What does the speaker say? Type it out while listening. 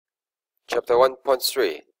Chapter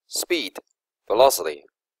 1.3 Speed, Velocity,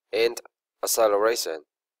 and Acceleration.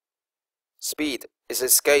 Speed is a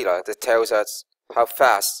scalar that tells us how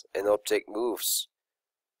fast an object moves.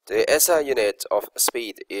 The SI unit of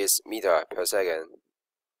speed is meter per second.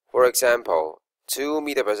 For example, 2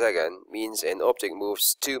 meters per second means an object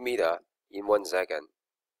moves 2 meters in 1 second.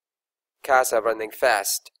 Cars are running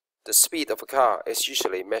fast. The speed of a car is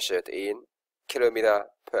usually measured in kilometers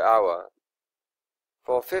per hour.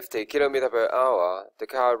 For 50 km per hour, the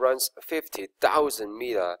car runs 50,000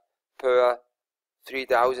 meters per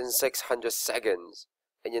 3,600 seconds,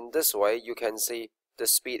 and in this way you can see the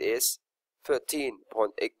speed is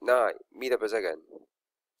 13.89 meters per second.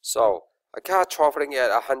 So, a car traveling at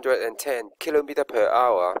 110 km per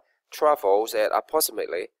hour travels at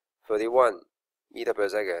approximately 31 meters per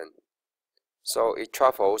second. So it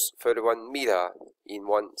travels 31 meters in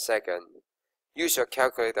 1 second. Use your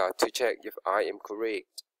calculator to check if I am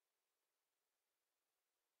correct.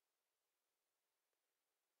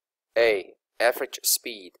 A. Average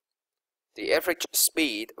speed. The average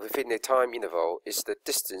speed within a time interval is the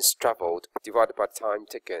distance traveled divided by time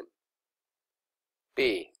taken.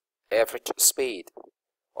 B. Average speed.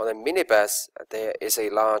 On a minibus, there is a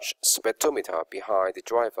large speedometer behind the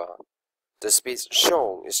driver. The speed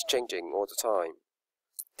shown is changing all the time.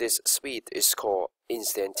 This speed is called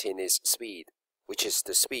instantaneous speed, which is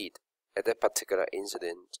the speed at that particular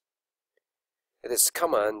incident. It is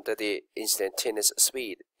common that the instantaneous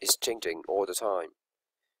speed is changing all the time,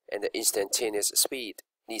 and the instantaneous speed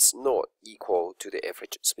needs not equal to the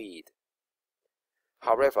average speed.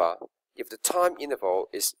 However, if the time interval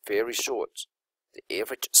is very short, the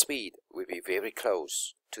average speed will be very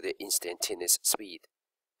close to the instantaneous speed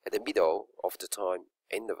at the middle of the time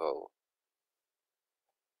interval.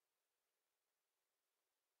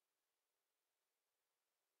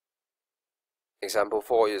 Example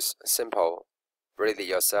 4 is simple. Read it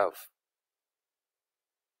yourself.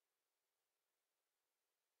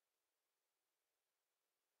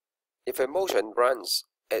 If a motion runs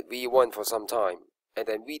at V1 for some time, and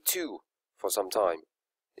then V2 for some time,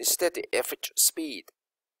 is that the average speed?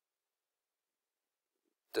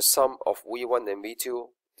 The sum of V1 and V2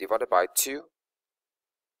 divided by 2?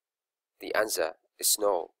 The answer is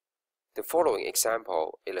no. The following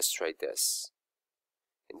example illustrates this.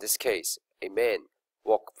 In this case, a man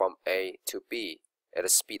walked from A to B at a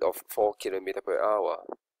speed of 4 km per hour,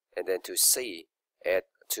 and then to C at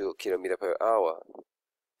 2 km per hour.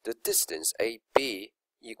 The distance AB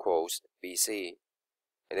equals BC,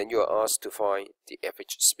 and then you are asked to find the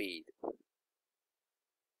average speed.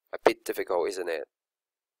 A bit difficult, isn't it?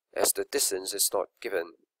 As the distance is not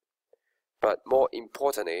given. But more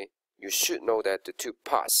importantly, you should know that the two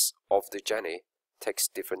parts of the journey takes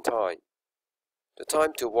different time. The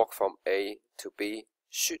time to walk from A to B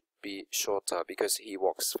should be shorter because he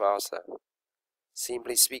walks faster.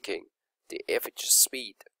 Simply speaking, the average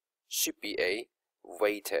speed should be a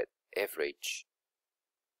weighted average.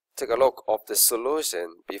 Take a look at the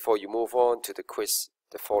solution before you move on to the quiz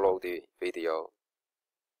to follow the video.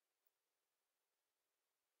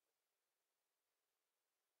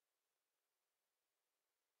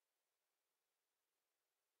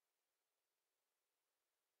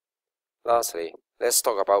 Lastly, let's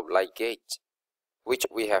talk about light gauge, which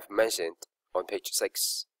we have mentioned on page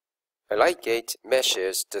 6. A light gauge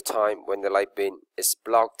measures the time when the light beam is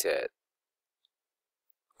blocked.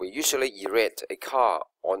 We usually erect a car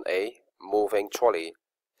on a moving trolley,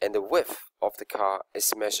 and the width of the car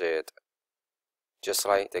is measured, just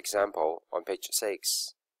like the example on page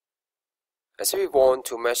 6. As we want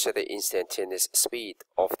to measure the instantaneous speed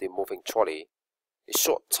of the moving trolley, a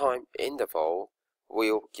short time interval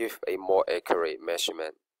will give a more accurate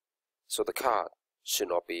measurement, so the car should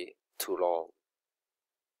not be too long.